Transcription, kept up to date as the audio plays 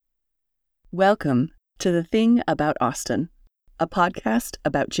Welcome to The Thing About Austen, a podcast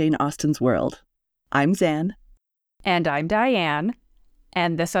about Jane Austen's world. I'm Zan. And I'm Diane.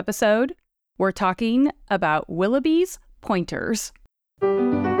 And this episode, we're talking about Willoughby's pointers.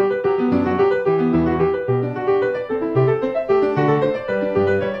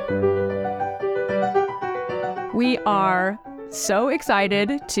 We are so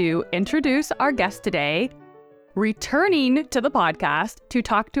excited to introduce our guest today, returning to the podcast to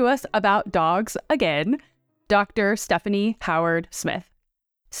talk to us about dogs again, Dr. Stephanie Howard Smith.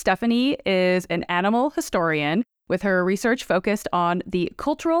 Stephanie is an animal historian with her research focused on the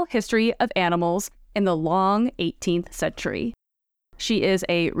cultural history of animals in the long 18th century. She is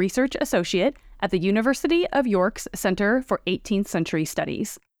a research associate at the University of York's Center for 18th Century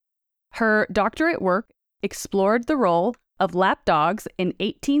Studies. Her doctorate work explored the role of lap dogs in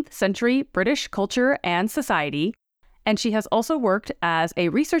 18th century British culture and society, and she has also worked as a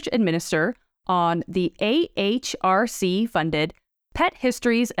research administrator on the AHRC-funded Pet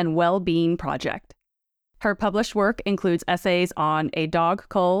Histories and Well-Being Project. Her published work includes essays on a dog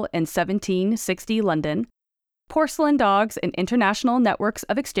cull in 1760 London, porcelain dogs in international networks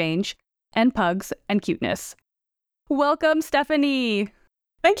of exchange, and pugs and cuteness. Welcome, Stephanie!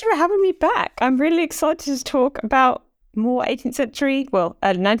 Thank you for having me back. I'm really excited to talk about more 18th century, early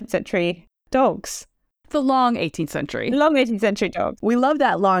 19th century dogs. The long 18th century. Long 18th century dogs. We love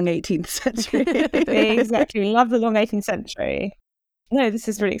that long 18th century. Exactly. We love the long 18th century. No, this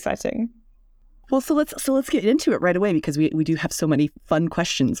is really exciting. Well, so let's get into it right away because we do have so many fun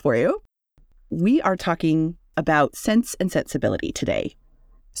questions for you. We are talking about Sense and Sensibility today.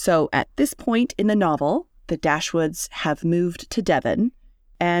 So at this point in the novel, the Dashwoods have moved to Devon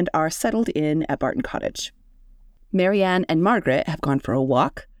and are settled in at Barton Cottage. Marianne and Margaret have gone for a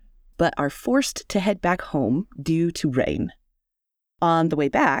walk, but are forced to head back home due to rain. On the way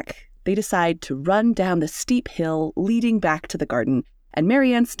back, they decide to run down the steep hill leading back to the garden, and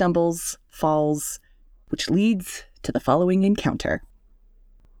Marianne stumbles, falls, which leads to the following encounter.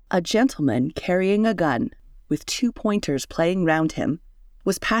 A gentleman carrying a gun, with 2 pointers playing round him,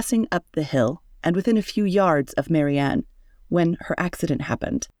 was passing up the hill and within a few yards of Marianne when her accident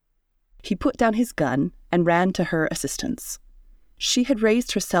happened. He put down his gun and ran to her assistance. She had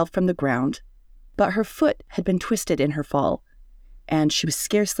raised herself from the ground, but her foot had been twisted in her fall, and she was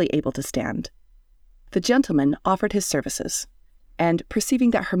scarcely able to stand. The gentleman offered his services, and perceiving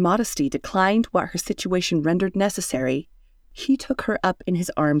that her modesty declined what her situation rendered necessary, he took her up in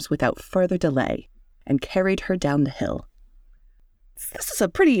his arms without further delay and carried her down the hill. This is a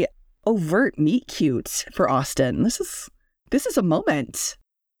pretty overt meet cute for Austen. This is a moment.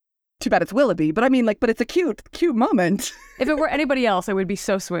 Too bad it's Willoughby, but but it's a cute moment. If it were anybody else, it would be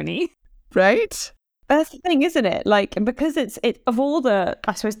so swoony. Right? That's the thing, isn't it? Because it of all the,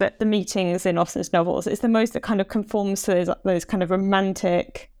 I suppose, the meetings in Austen's novels, it's the most that kind of conforms to those kind of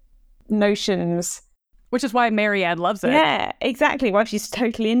romantic notions. Which is why Marianne loves it. Yeah, exactly. Why she's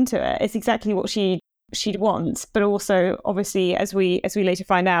totally into it. It's exactly what she'd want. But also, obviously, as we later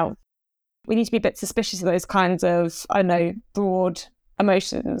find out, we need to be a bit suspicious of those kinds of, broad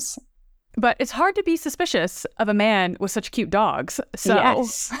emotions. But it's hard to be suspicious of a man with such cute dogs. So,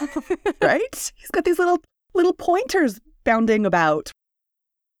 yes. Right? He's got these little pointers bounding about.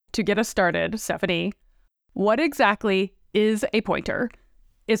 To get us started, Stephanie, what exactly is a pointer?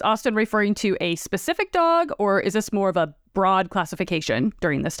 Is Austen referring to a specific dog, or is this more of a broad classification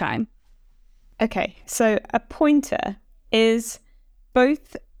during this time? Okay, so a pointer is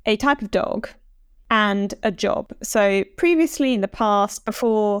both a type of dog and a job. So previously in the past,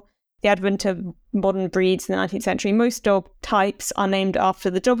 before the advent of modern breeds in the 19th century, most dog types are named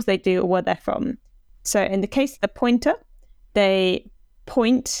after the jobs they do or where they're from. So in the case of the pointer, they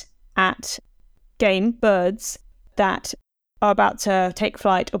point at game, birds, that are about to take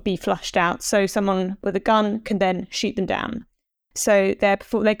flight or be flushed out. So someone with a gun can then shoot them down. So they're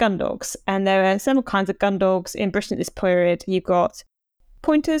gun dogs. And there are several kinds of gun dogs in Britain at this period. You've got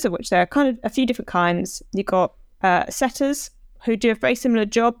pointers, of which there are kind of a few different kinds. You've got setters, who do a very similar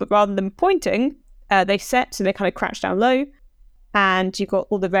job, but rather than pointing, they set, so they kind of crouch down low. And you've got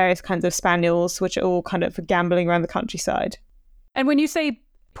all the various kinds of spaniels, which are all kind of gambling around the countryside. And when you say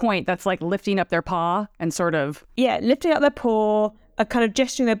point, that's like lifting up their paw and sort of... Yeah, lifting up their paw, kind of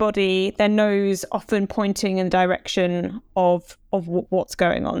gesturing their body, their nose often pointing in the direction of what's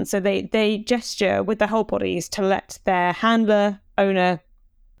going on. So they gesture with their whole bodies to let their handler, owner,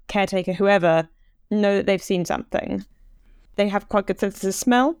 caretaker, whoever, know that they've seen something. They have quite good senses of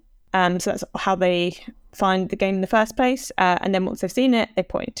smell, so that's how they find the game in the first place. And then once they've seen it, they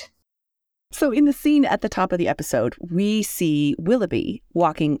point. So in the scene at the top of the episode, we see Willoughby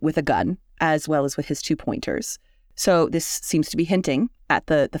walking with a gun as well as with his 2 pointers. So this seems to be hinting at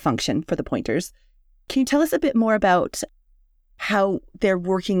the function for the pointers. Can you tell us a bit more about how they're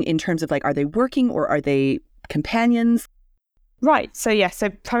working in terms of, like, are they working or are they companions? Right. So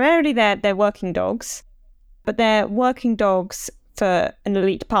primarily they're working dogs, but they're working dogs for an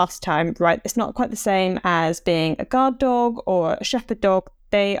elite pastime, right? It's not quite the same as being a guard dog or a shepherd dog.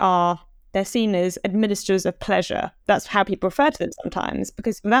 They're seen as administrators of pleasure. That's how people refer to them sometimes,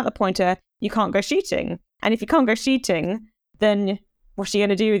 because without the pointer, you can't go shooting. And if you can't go shooting, then what are you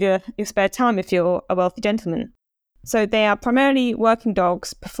going to do with your spare time if you're a wealthy gentleman? So they are primarily working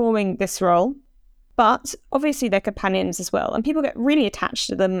dogs performing this role, but obviously they're companions as well. And people get really attached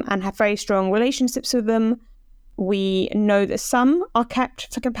to them and have very strong relationships with them. We know that some are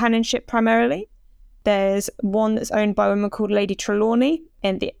kept for companionship primarily. There's one that's owned by a woman called Lady Trelawney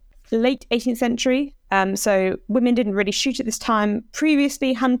in the late 18th century. So women didn't really shoot at this time.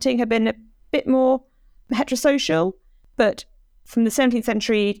 Previously, hunting had been a bit more heterosocial, but from the 17th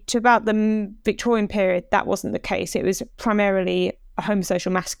century to about the Victorian period, that wasn't the case. It was primarily a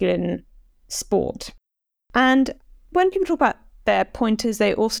homosocial masculine sport. And when people talk about their pointers,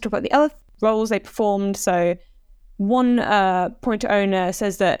 they also talk about the other roles they performed. So one pointer owner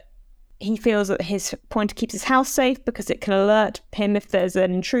says that he feels that his pointer keeps his house safe because it can alert him if there's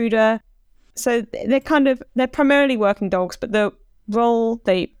an intruder. So they're primarily working dogs, but the role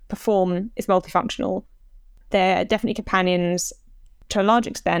they perform is multifunctional. They're definitely companions to a large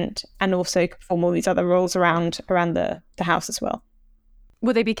extent, and also perform all these other roles around the house as well.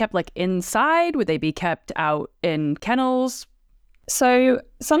 Would they be kept like inside? Would they be kept out in kennels? So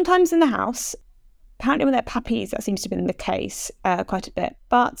sometimes in the house. Apparently when they're puppies, that seems to have been the case quite a bit.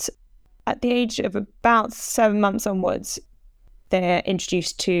 But at the age of about 7 months onwards, they're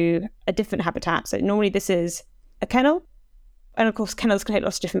introduced to a different habitat. So normally this is a kennel. And of course, kennels can take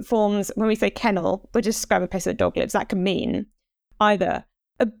lots of different forms. When we say kennel, we're just describing a place where a dog lives. That can mean either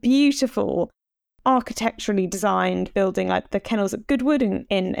a beautiful, architecturally designed building like the kennels at Goodwood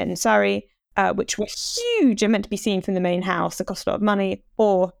in Surrey, which were huge and meant to be seen from the main house. It cost a lot of money.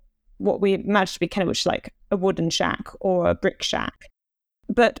 Or what we imagine to be kennel, which is like a wooden shack or a brick shack.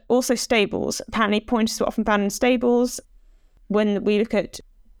 But also stables. Apparently pointers were often found in stables. When we look at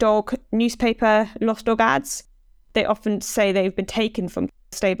dog newspaper lost dog ads, they often say they've been taken from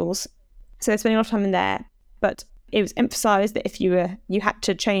stables. So they're spending a lot of time in there. But it was emphasised that if you had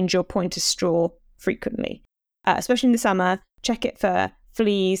to change your pointer's straw frequently, especially in the summer, check it for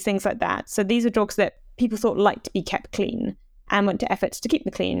fleas, things like that. So these are dogs that people thought liked to be kept clean and went to efforts to keep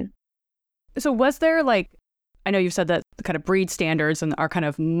them clean. So was there, like, I know you said that the kind of breed standards and our kind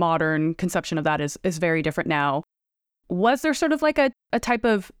of modern conception of that is very different now. Was there sort of like a type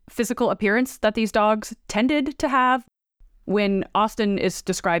of physical appearance that these dogs tended to have? When Austen is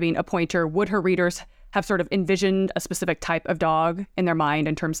describing a pointer, would her readers have sort of envisioned a specific type of dog in their mind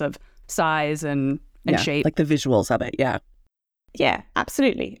in terms of size and shape? Like the visuals of it, yeah. Yeah,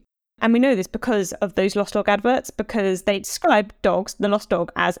 absolutely. And we know this because of those lost dog adverts, because they describe dogs, the lost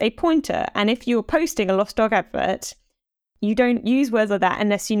dog, as a pointer. And if you're posting a lost dog advert, you don't use words like that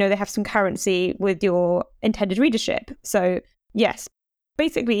unless you know they have some currency with your intended readership. So yes,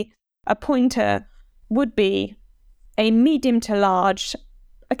 basically a pointer would be a medium to large,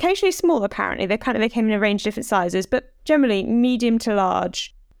 occasionally small apparently. They came in a range of different sizes, but generally medium to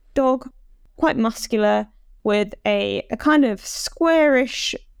large dog, quite muscular, with a kind of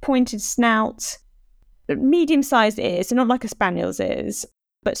squarish pointed snout, medium-sized ears, so not like a spaniel's ears,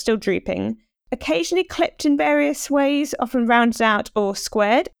 but still drooping. Occasionally clipped in various ways, often rounded out or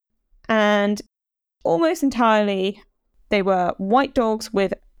squared. And almost entirely, they were white dogs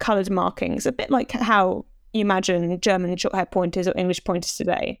with coloured markings, a bit like how you imagine German short-haired pointers or English pointers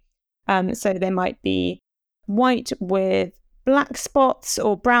today. So they might be white with black spots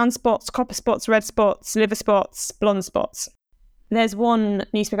or brown spots, copper spots, red spots, liver spots, blonde spots. There's one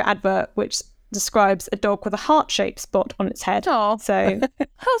newspaper advert which describes a dog with a heart-shaped spot on its head. Oh, so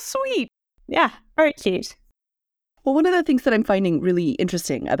how sweet. Yeah, very cute. Well, one of the things that I'm finding really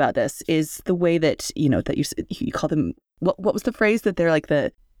interesting about this is the way that, that you call them, what was the phrase that they're like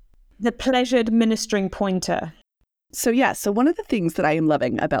the pleasured ministering pointer. So one of the things that I am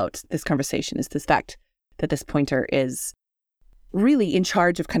loving about this conversation is this fact that this pointer is really in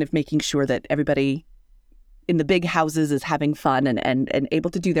charge of kind of making sure that everybody in the big houses is having fun and able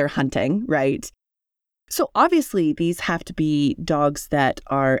to do their hunting, right? So obviously these have to be dogs that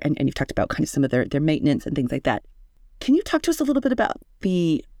are, and you've talked about kind of some of their maintenance and things like that. Can you talk to us a little bit about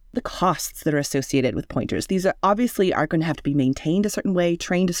the costs that are associated with pointers? These are going to have to be maintained a certain way,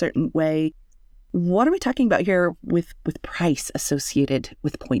 trained a certain way. What are we talking about here with price associated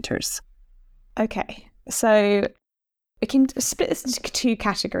with pointers? Okay, so we can split this into two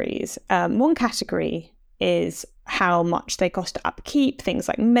categories. One category is how much they cost to upkeep, things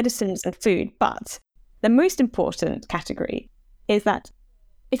like medicines and food. But the most important category is that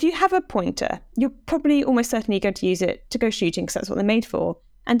if you have a pointer, you're probably almost certainly going to use it to go shooting because that's what they're made for.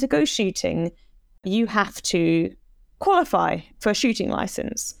 And to go shooting, you have to qualify for a shooting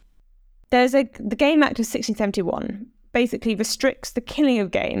license. The Game Act of 1671 basically restricts the killing of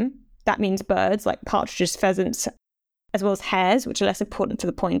game. That means birds like partridges, pheasants, as well as hares, which are less important for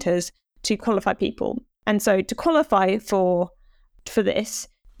the pointers, to qualify people. And so to qualify for this,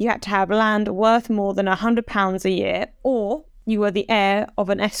 you had to have land worth more than £100 a year, or you were the heir of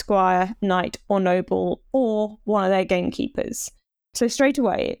an esquire, knight or noble, or one of their gamekeepers. So straight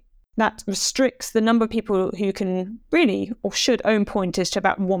away, that restricts the number of people who can really or should own pointers to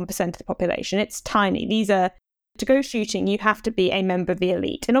about 1% of the population. It's tiny. To go shooting, you have to be a member of the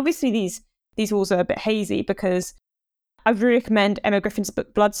elite. And obviously these rules are a bit hazy because I really recommend Emma Griffin's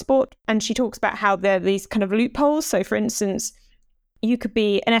book Bloodsport, and she talks about how there are these kind of loopholes. So for instance, you could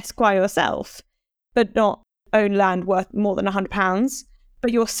be an esquire yourself, but not own land worth more than £100,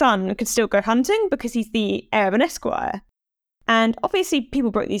 but your son could still go hunting because he's the heir of an esquire. And obviously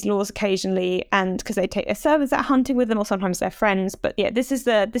people broke these laws occasionally, and because they take their servants out hunting with them, or sometimes their friends. But yeah, this is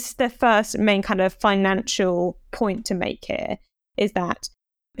their first main kind of financial point to make here, is that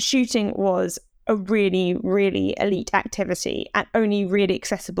shooting was a really, really elite activity and only really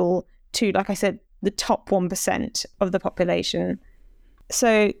accessible to, like I said, the top 1% of the population.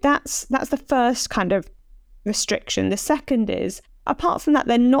 So that's the first kind of restriction. The second is, apart from that,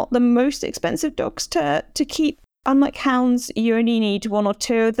 they're not the most expensive dogs to keep. Unlike hounds, you only need one or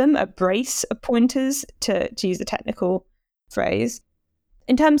two of them, a brace of pointers, to use the technical phrase.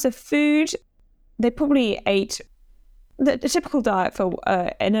 In terms of food, they probably ate the typical diet for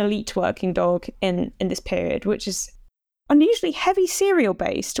an elite working dog in this period, which is unusually heavy cereal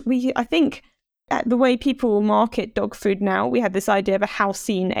based. I think the way people market dog food now, we had this idea of a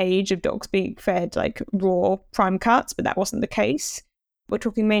halcyon age of dogs being fed like raw prime cuts, but that wasn't the case. We're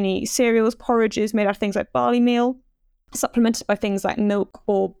talking mainly cereals, porridges made out of things like barley meal, supplemented by things like milk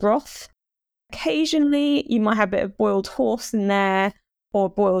or broth. Occasionally, you might have a bit of boiled horse in there or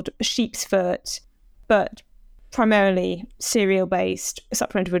boiled sheep's foot, but primarily cereal-based,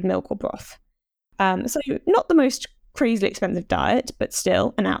 supplemented with milk or broth. So not the most crazily expensive diet, but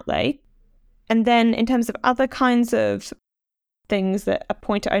still an outlay. And then in terms of other kinds of things that a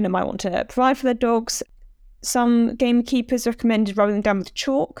pointer owner might want to provide for their dogs, some gamekeepers recommended rubbing them down with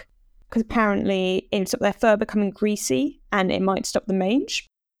chalk, because apparently it would stop their fur becoming greasy and it might stop the mange.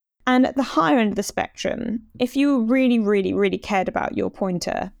 And at the higher end of the spectrum, if you really, really, really cared about your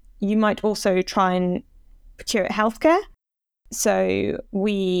pointer, you might also try and procure it healthcare. So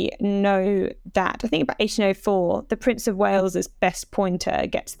we know that, I think about 1804, the Prince of Wales's best pointer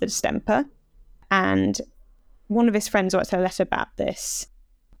gets the distemper. And one of his friends writes a letter about this.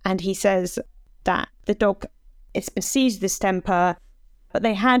 And he says that the dog is besieged with distemper, but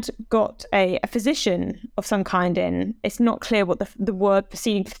they had got a physician of some kind in. It's not clear what the word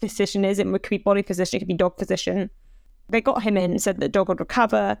preceding physician is. It could be body physician, it could be dog physician. They got him in, said that the dog would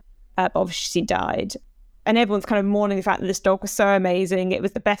recover, but obviously he died. And everyone's kind of mourning the fact that this dog was so amazing. It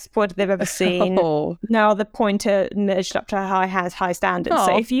was the best pointer they've ever seen. Oh. Now the pointer nudged up to high standards. Oh.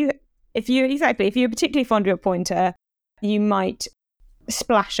 So if you're particularly fond of your pointer, you might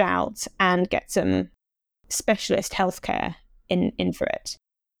splash out and get some specialist healthcare in for it.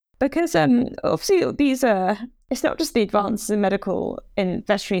 Because obviously it's not just the advances in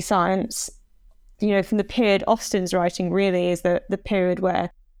veterinary science. You know, from the period Austin's writing really is the period where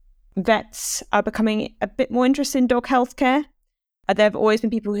vets are becoming a bit more interested in dog healthcare. There have always been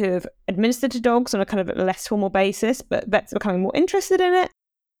people who have administered to dogs on a kind of a less formal basis, but vets are becoming more interested in it.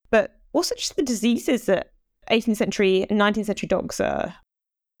 But also just the diseases that 18th century and 19th century dogs are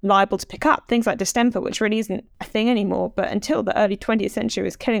liable to pick up, things like distemper, which really isn't a thing anymore, but until the early 20th century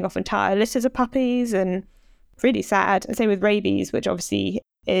was killing off entire litters of puppies, and really sad. And same with rabies, which obviously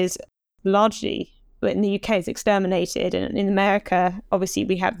is largely, in the UK, is exterminated, and in America, obviously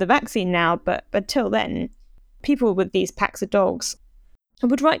we have the vaccine now, but until then, people with these packs of dogs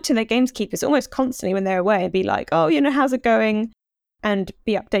would write to their gamekeepers almost constantly when they're away and be like, oh, how's it going? And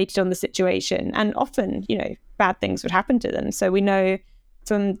be updated on the situation. And often, bad things would happen to them. So we know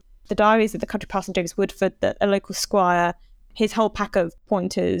from the diaries of the country parson James Woodford that a local squire, his whole pack of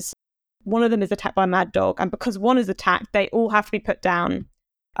pointers, one of them is attacked by a mad dog. And because one is attacked, they all have to be put down,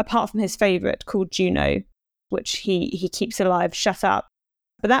 apart from his favourite called Juno, which he keeps alive, shut up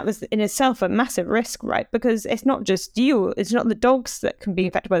But that was in itself a massive risk, right? Because it's not just you, it's not the dogs that can be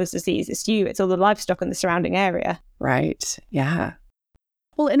infected by this disease, it's you, it's all the livestock in the surrounding area. Right. Yeah.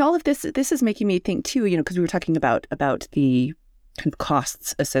 Well, and all of this is making me think too, because we were talking about the kind of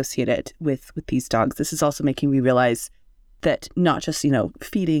costs associated with these dogs. This is also making me realize that not just,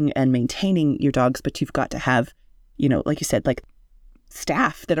 feeding and maintaining your dogs, but you've got to have, like you said, like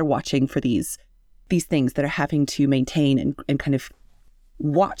staff that are watching for these things, that are having to maintain and kind of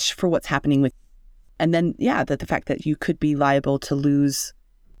watch for what's happening with. And then, yeah, the fact that you could be liable to lose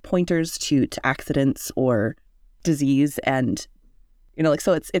pointers to accidents or disease. And,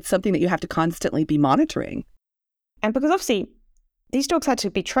 so it's something that you have to constantly be monitoring. And because obviously these dogs had to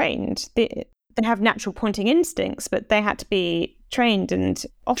be trained. They have natural pointing instincts, but they had to be trained and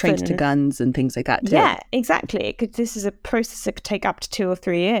often trained to guns and things like that too. Yeah, exactly. Because this is a process that could take up to 2 or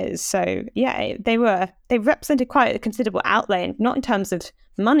 3 years. So yeah, they represented quite a considerable outlay, not in terms of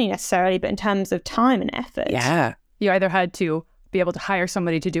money necessarily, but in terms of time and effort. Yeah. You either had to be able to hire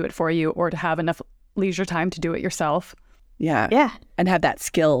somebody to do it for you or to have enough leisure time to do it yourself. Yeah. Yeah. And have that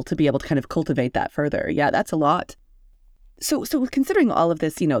skill to be able to kind of cultivate that further. Yeah, that's a lot. So considering all of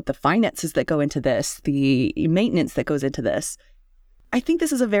this, the finances that go into this, the maintenance that goes into this, I think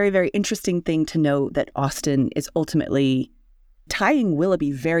this is a very, very interesting thing to know that Austen is ultimately tying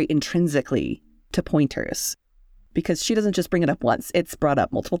Willoughby very intrinsically to pointers, because she doesn't just bring it up once, it's brought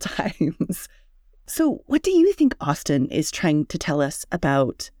up multiple times. So what do you think Austen is trying to tell us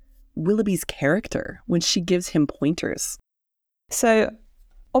about Willoughby's character when she gives him pointers? So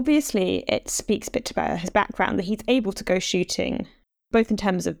obviously it speaks a bit about his background, that he's able to go shooting, both in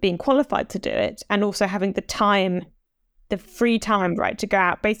terms of being qualified to do it and also having the free time, right, to go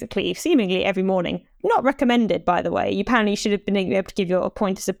out basically seemingly every morning. Not recommended, by the way. You apparently should have been able to give your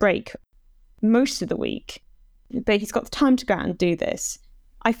pointers a break most of the week. But he's got the time to go out and do this.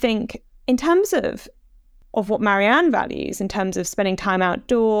 I think in terms of what Marianne values, in terms of spending time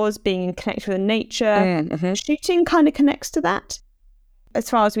outdoors, being connected with nature, shooting kind of connects to that. As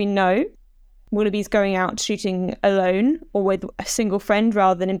far as we know, Willoughby's going out shooting alone or with a single friend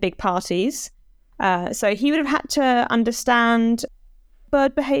rather than in big parties. So he would have had to understand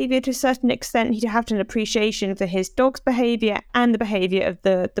bird behaviour to a certain extent. He'd have to have an appreciation for his dog's behaviour and the behaviour of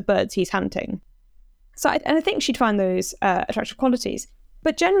the birds he's hunting. So I think she'd find those attractive qualities.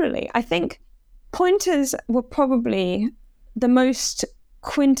 But generally, I think pointers were probably the most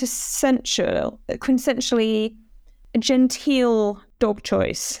quintessentially genteel dog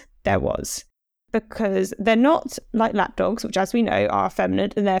choice there was, because they're not like lap dogs, which, as we know, are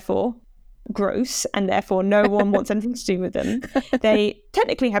effeminate and therefore gross, and therefore no one wants anything to do with them. They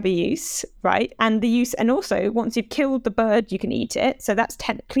technically have a use, right? And also once you've killed the bird, you can eat it. So that's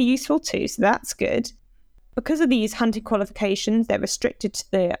technically useful too. So that's good. Because of these hunting qualifications, they're restricted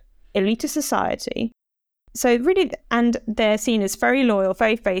to the elite of society. So really, and they're seen as very loyal,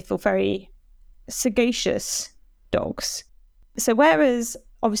 very faithful, very sagacious dogs. So whereas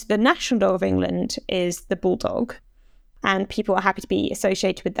obviously the national dog of England is the bulldog, and people are happy to be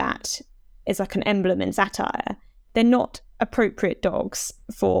associated with that as like an emblem in satire, they're not appropriate dogs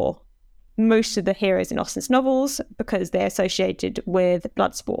for most of the heroes in Austen's novels, because they're associated with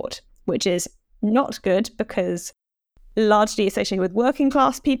blood sport, which is not good, because largely associated with working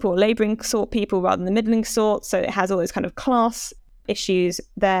class people, labouring sort people rather than the middling sort. So it has all those kind of class issues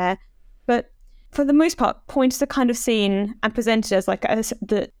there. But for the most part, pointers are kind of seen and presented as like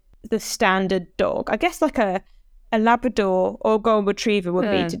the standard dog. I guess like a Labrador or Golden Retriever would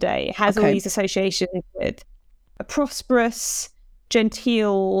be today. It has all these associations with a prosperous,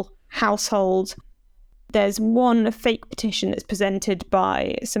 genteel household. There's one fake petition that's presented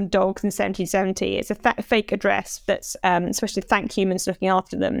by some dogs in 1770. It's a fake address that's especially thank humans looking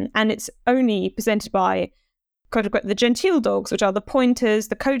after them. And it's only presented by, quote unquote, the genteel dogs, which are the pointers,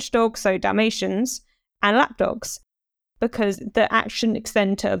 the coach dogs, so Dalmatians, and lap dogs, because the action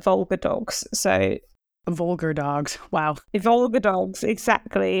extend to vulgar dogs. So vulgar dogs. Wow. Vulgar dogs,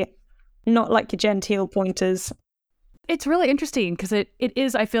 exactly. Not like your genteel pointers. It's really interesting because it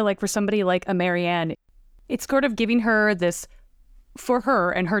is, I feel like, for somebody like a Marianne, it's sort of giving her this, for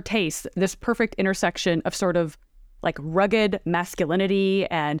her and her taste, this perfect intersection of sort of like rugged masculinity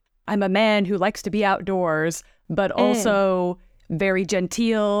and I'm a man who likes to be outdoors, but also very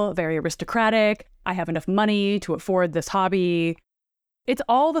genteel, very aristocratic. I have enough money to afford this hobby. It's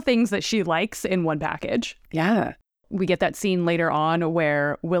all the things that she likes in one package. Yeah. We get that scene later on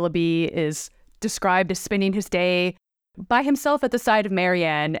where Willoughby is described as spending his day by himself at the side of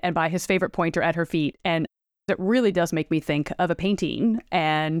Marianne and by his favorite pointer at her feet. And it really does make me think of a painting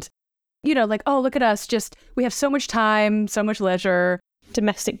and, like, oh, look at us. We have so much time, so much leisure.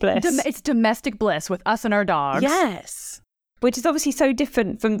 domestic bliss. It's domestic bliss with us and our dogs. Yes. Which is obviously so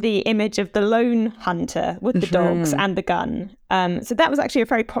different from the image of the lone hunter with the dogs and the gun. So that was actually a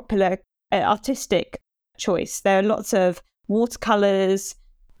very popular artistic choice. There are lots of watercolours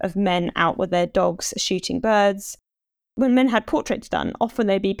of men out with their dogs shooting birds. When men had portraits done, often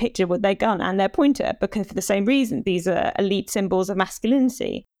they'd be pictured with their gun and their pointer, because for the same reason, these are elite symbols of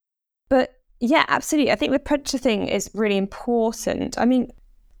masculinity. But yeah, absolutely. I think the predator thing is really important. I mean,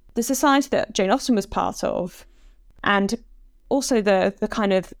 the society that Jane Austen was part of, and also the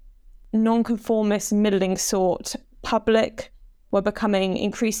kind of non-conformist, middling sort public, were becoming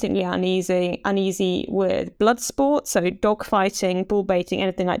increasingly uneasy with blood sports, so dog fighting, bull baiting,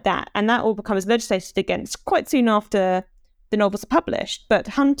 anything like that. And that all becomes legislated against quite soon after the novels are published. But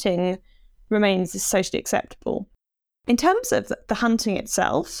hunting remains socially acceptable. In terms of the hunting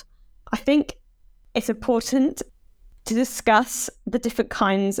itself, I think it's important to discuss the different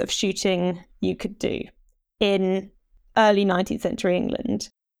kinds of shooting you could do in early 19th century England.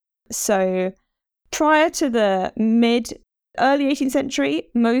 So prior to the early 18th century,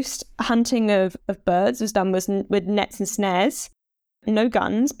 most hunting of birds was done with nets and snares. No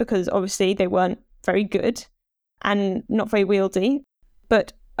guns, because obviously they weren't very good and not very wieldy.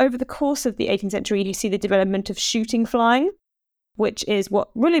 But over the course of the 18th century, you see the development of shooting flying, which is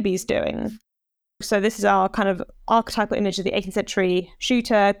what Willoughby's doing. So this is our kind of archetypal image of the 18th century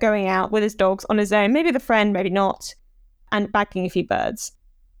shooter going out with his dogs on his own, maybe with a friend, maybe not, and bagging a few birds.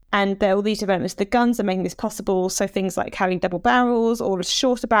 And there are all these developments. The guns are making this possible. So things like having double barrels or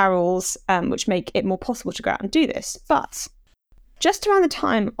shorter barrels, which make it more possible to go out and do this. But just around the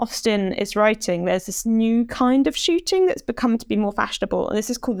time Austen is writing, there's this new kind of shooting that's become to be more fashionable. And this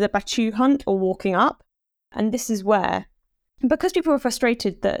is called the battue hunt, or walking up. And this is where, because people were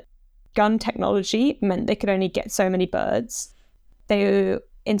frustrated that gun technology meant they could only get so many birds, they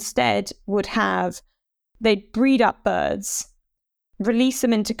instead they'd breed up birds, release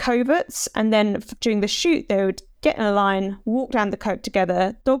them into coverts, and then during the shoot they would get in a line, walk down the covert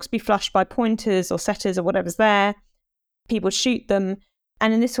together, dogs be flushed by pointers or setters or whatever's there, people shoot them,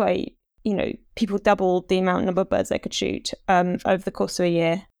 and in this way, people doubled the number of birds they could shoot over the course of a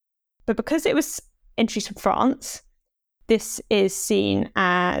year. But because it was introduced from France, this is seen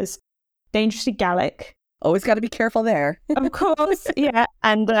as dangerously Gallic. Always got to be careful there. Of course, yeah.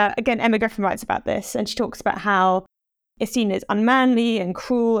 And again, Emma Griffin writes about this, and she talks about how it's seen as unmanly and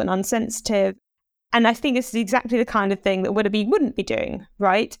cruel and unsensitive. And I think this is exactly the kind of thing that Willoughby wouldn't be doing,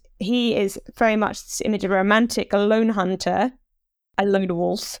 right? He is very much this image of a romantic, a lone hunter, a lone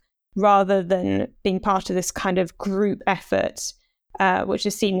wolf, rather than being part of this kind of group effort, which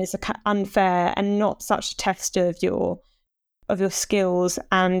is seen as unfair and not such a test of your skills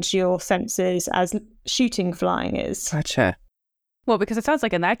and your senses as shooting flying is. Gotcha. Well, because it sounds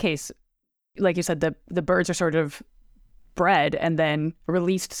like in that case, like you said, the birds are sort of bred and then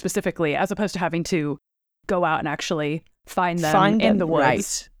released specifically, as opposed to having to go out and actually find them in the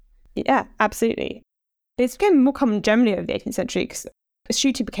woods. Right. Yeah, absolutely. It's became more common generally over the 18th century because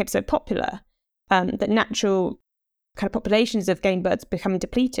shooting became so popular that natural kind of populations of game birds becoming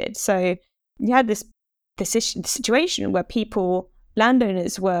depleted. So you had this situation where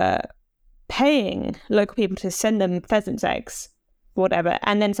landowners were paying local people to send them pheasants' eggs, whatever,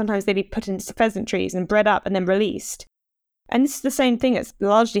 and then sometimes they'd be put into pheasant trees and bred up and then released. And this is the same thing that's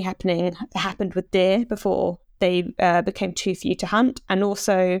largely happened with deer before they became too few to hunt, and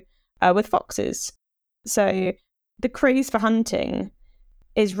also with foxes. So the craze for hunting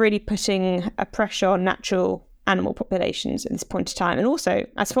is really putting a pressure on natural animal populations at this point in time. And also,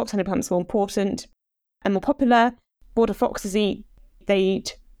 as fox hunting becomes more important and more popular, border foxes they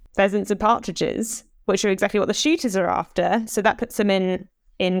eat pheasants and partridges, which are exactly what the shooters are after. So that puts them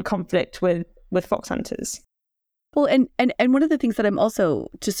in conflict with fox hunters. Well, and one of the things that I'm also,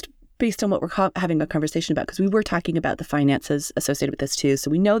 just based on what we're having a conversation about, because we were talking about the finances associated with this too. So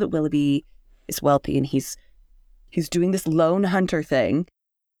we know that Willoughby is wealthy and he's doing this lone hunter thing.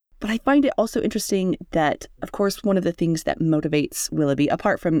 But I find it also interesting that, of course, one of the things that motivates Willoughby,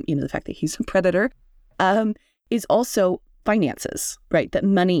 apart from, the fact that he's a predator, is also finances, right? That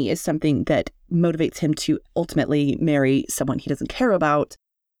money is something that motivates him to ultimately marry someone he doesn't care about.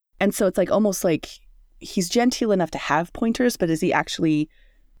 And so it's like almost like he's genteel enough to have pointers, but is he actually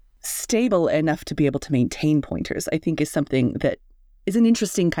stable enough to be able to maintain pointers? I think is something that is an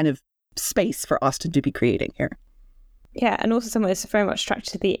interesting kind of space for Austen to be creating here. Yeah, and also someone is very much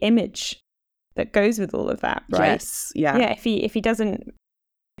attracted to the image that goes with all of that, right? Yes, yeah. Yeah, if he doesn't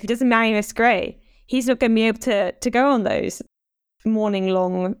marry Miss Grey, he's not going to be able to go on those morning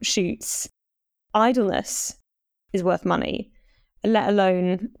long shoots. Idleness is worth money. let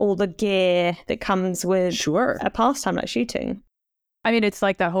alone all the gear that comes with Sure. a pastime like shooting. I mean, it's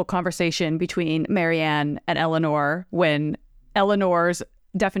like that whole conversation between Marianne and Eleanor when Eleanor's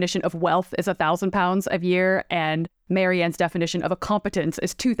definition of wealth is 1,000 pounds a year and Marianne's definition of a competence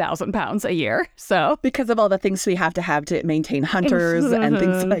is 2,000 pounds a year. So Because of all the things we have to maintain hunters and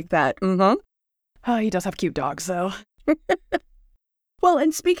things like that. Mm-hmm. oh, he does have cute dogs, though. Well,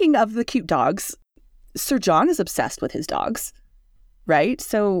 and speaking of the cute dogs, Sir John is obsessed with his dogs, right?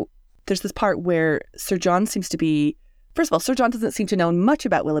 So there's this part where Sir John seems to be, first of all, Sir John doesn't seem to know much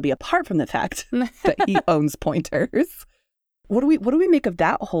about Willoughby apart from the fact that he owns pointers. What do we make of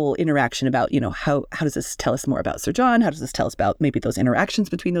that whole interaction about, how does this tell us more about Sir John? How does this tell us about maybe those interactions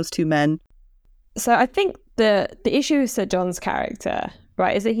between those two men? So I think the issue with Sir John's character,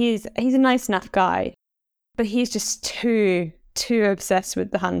 right, is that he's a nice enough guy, but he's just too obsessed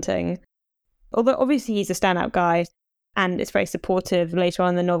with the hunting. Although obviously he's a standout guy and it's very supportive later on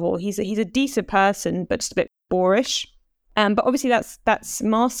in the novel. He's a decent person, but just a bit boorish. But obviously that's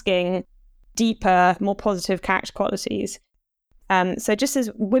masking deeper, more positive character qualities. So just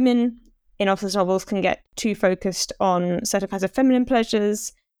as women in authors' novels can get too focused on certain kinds of feminine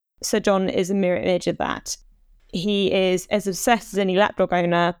pleasures, Sir John is a mirror image of that. He is as obsessed as any lapdog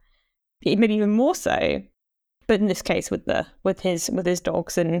owner, maybe even more so, but in this case with his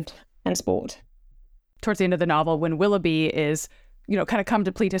dogs and sport. Towards the end of the novel, when Willoughby is, kind of come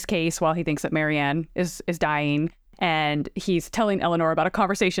to plead his case while he thinks that Marianne is dying, and he's telling Eleanor about a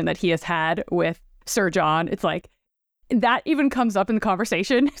conversation that he has had with Sir John, it's like, that even comes up in the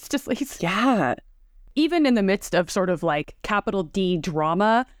conversation. It's just like, Yeah. even in the midst of sort of like capital D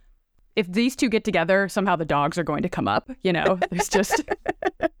drama, if these two get together, somehow the dogs are going to come up, It's just...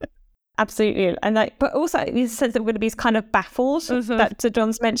 Absolutely. And but also in the sense that Willoughby's kind of baffled that Sir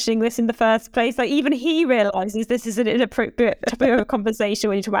John's mentioning this in the first place. Like even he realises this is an inappropriate topic of conversation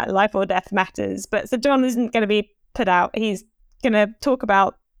when you talk about life or death matters. But Sir John isn't going to be put out. He's going to talk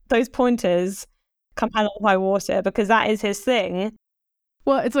about those pointers come hell or high water because that is his thing.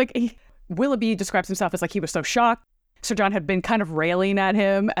 Well, it's like Willoughby describes himself as like he was so shocked. Sir John had been kind of railing at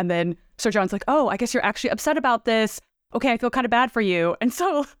him. And then Sir John's like, oh, I guess you're actually upset about this. Okay, I feel kind of bad for you. And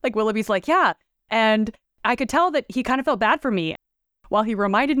so like Willoughby's like, yeah. And I could tell that he kind of felt bad for me while he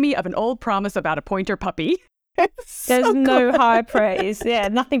reminded me of an old promise about a pointer puppy. There's no high praise. Yeah,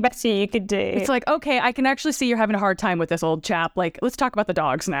 nothing better you could do. It's like, okay, I can actually see you're having a hard time with this old chap. Like, let's talk about the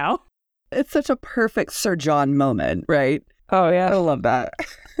dogs now. It's such a perfect Sir John moment, right? Oh, yeah. I love that.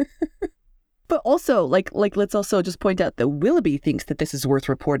 But also, like, let's also just point out that Willoughby thinks that this is worth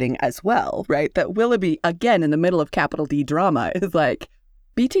reporting as well, right? That Willoughby, again, in the middle of capital D drama, is like,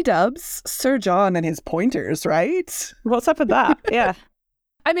 BT dubs, Sir John and his pointers, right? What's up with that? Yeah.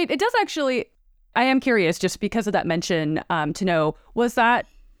 I mean, it does actually, I am curious just because of that mention to know, was that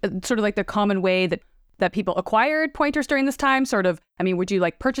sort of like the common way that people acquired pointers during this time? Sort of, I mean, would you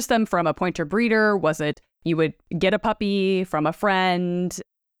like purchase them from a pointer breeder? Was it you would get a puppy from a friend?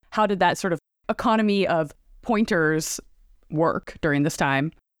 How did that sort of economy of pointers work during this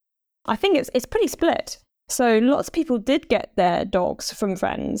time? I think it's pretty split. So lots of people did get their dogs from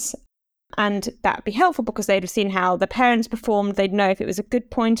friends, and that'd be helpful because they'd have seen how the parents performed. They'd know if it was a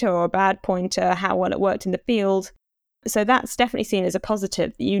good pointer or a bad pointer, how well it worked in the field. So that's definitely seen as a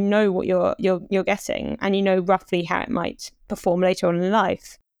positive. You know what you're getting, and you know roughly how it might perform later on in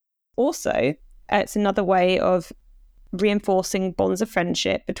life. Also, it's another way of reinforcing bonds of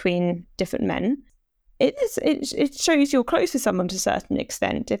friendship between different men. It shows you're close to someone to a certain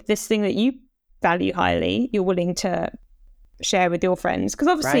extent. If this thing that you value highly, you're willing to share with your friends, because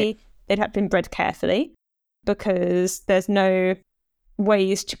obviously they'd have been bred carefully, because there's no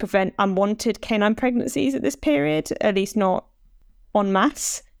ways to prevent unwanted canine pregnancies at this period, at least not en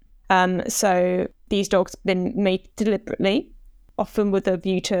masse. So these dogs have been made deliberately, often with a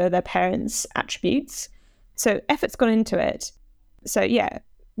view to their parents' attributes. So effort's gone into it. So yeah,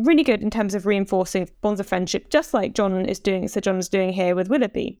 really good in terms of reinforcing bonds of friendship, just like Sir John is doing here with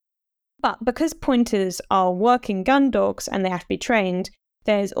Willoughby. But because pointers are working gun dogs and they have to be trained,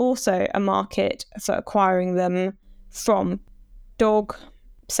 there's also a market for acquiring them from dog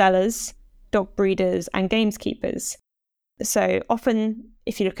sellers, dog breeders, and gameskeepers. So often,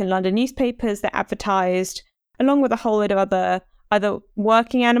 if you look in London newspapers, they're advertised along with a whole load of other either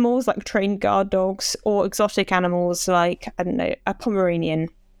working animals like trained guard dogs or exotic animals like, I don't know, a Pomeranian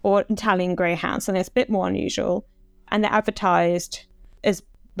or Italian Greyhound, something that's a bit more unusual. And they're advertised as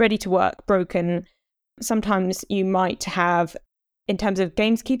ready to work, broken. Sometimes you might have, in terms of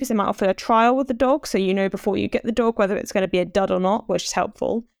gameskeepers, they might offer a trial with the dog, so you know before you get the dog whether it's going to be a dud or not, which is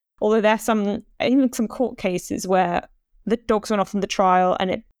helpful. Although there's some court cases where the dog's run off from the trial,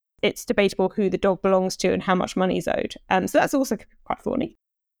 and it's debatable who the dog belongs to and how much money is owed. So that's also quite thorny.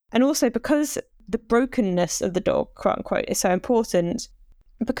 And also because the brokenness of the dog, quote unquote, is so important,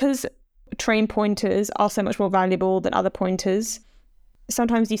 because trained pointers are so much more valuable than other pointers.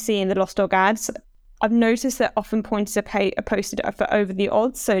 Sometimes you see in the lost dog ads, I've noticed that often pointers are posted for over the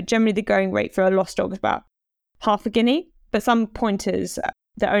odds. So generally the going rate for a lost dog is about half a guinea, but some pointers,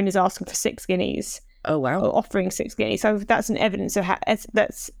 the owner's asking for 6 guineas. Oh, wow. Or offering 6 guineas. So that's an evidence of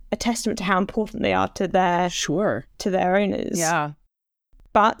that's a testament to how important they are to their owners. Yeah.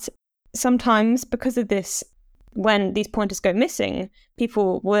 But sometimes because of this, when these pointers go missing,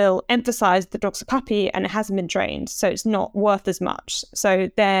 people will emphasize the dog's a puppy and it hasn't been trained, so it's not worth as much. So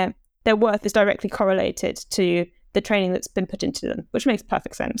their worth is directly correlated to the training that's been put into them, which makes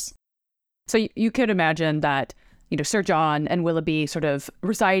perfect sense. So you could imagine that, Sir John and Willoughby sort of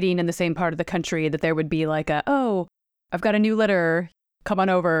residing in the same part of the country, that there would be like I've got a new litter, come on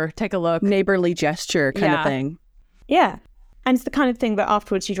over, take a look. Neighborly gesture kind of thing. Yeah. And it's the kind of thing that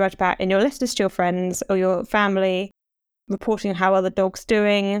afterwards you'd write about in your letters to your friends or your family, reporting how other dog's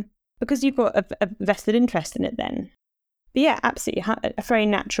doing, because you've got a vested interest in it then. But yeah, absolutely. A very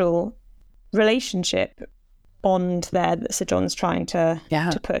natural relationship bond there that Sir John's trying to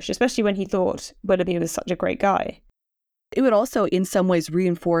push, especially when he thought Willoughby was such a great guy. It would also in some ways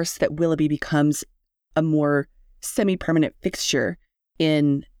reinforce that Willoughby becomes a more semi-permanent fixture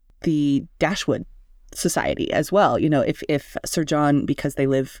in the Dashwood society as well. If Sir John, because they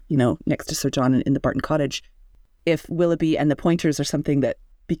live, next to Sir John in the Barton Cottage, if Willoughby and the pointers are something that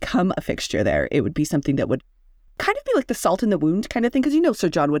become a fixture there, it would be something that would kind of be like the salt in the wound kind of thing, because Sir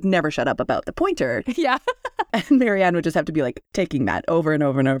John would never shut up about the pointer. Yeah. And Marianne would just have to be like taking that over and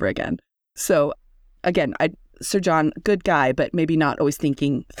over and over again. So again, Sir John, good guy, but maybe not always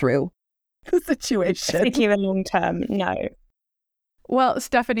thinking through the situation. Thinking of a long term, no. Well,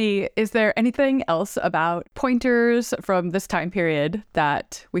 Stephanie, is there anything else about pointers from this time period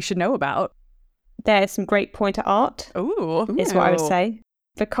that we should know about? There's some great pointer art, is what I would say.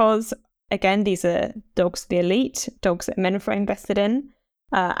 Because, again, these are dogs of the elite, dogs that men are very invested in,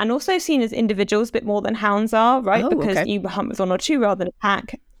 and also seen as individuals a bit more than hounds are, right? Because you hunt with one or two rather than a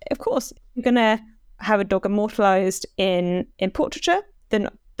pack. Of course, you're going to have a dog immortalised in portraiture, then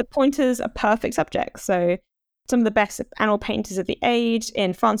the pointers are perfect subjects. So some of the best animal painters of the age.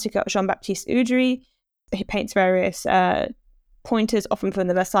 In France, you've got Jean-Baptiste Oudry. He paints various pointers, often from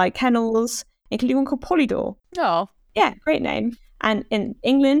the Versailles kennels, including one called Polydor. Oh. Yeah, great name. And in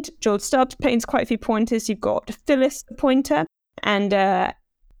England, George Stubbs paints quite a few pointers. You've got Phyllis the pointer, and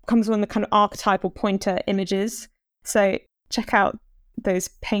comes on the kind of archetypal pointer images. So check out those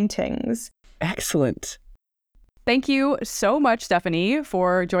paintings. Excellent. Thank you so much, Stephanie,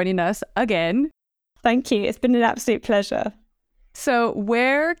 for joining us again. Thank you. It's been an absolute pleasure. So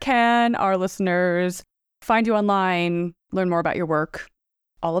where can our listeners find you online, learn more about your work,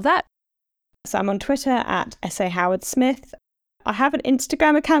 all of that? So I'm on Twitter at @SAHowardSmith. I have an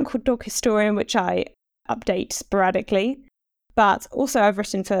Instagram account called Dog Historian, which I update sporadically. But also I've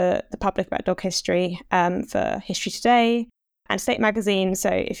written for the public about dog history, for History Today and State Magazine. So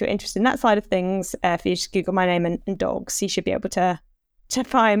if you're interested in that side of things, if you just Google my name and dogs, you should be able to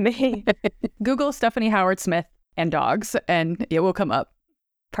find me. Google Stephanie Howard Smith and dogs, and it will come up.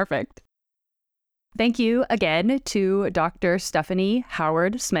 Perfect. Thank you again to Dr. Stephanie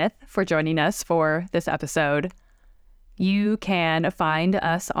Howard Smith for joining us for this episode. You can find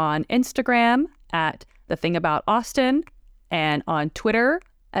us on Instagram at The Thing About Austin and on Twitter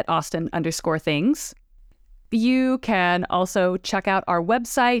at Austin_things. You can also check out our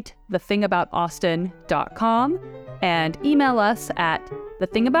website, thethingaboutaustin.com, and email us at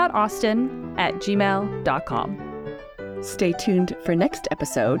thethingaboutaustin@gmail.com. Stay tuned for next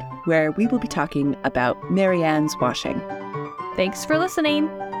episode, where we will be talking about Marianne's washing. Thanks for listening.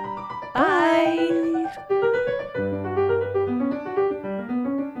 Bye.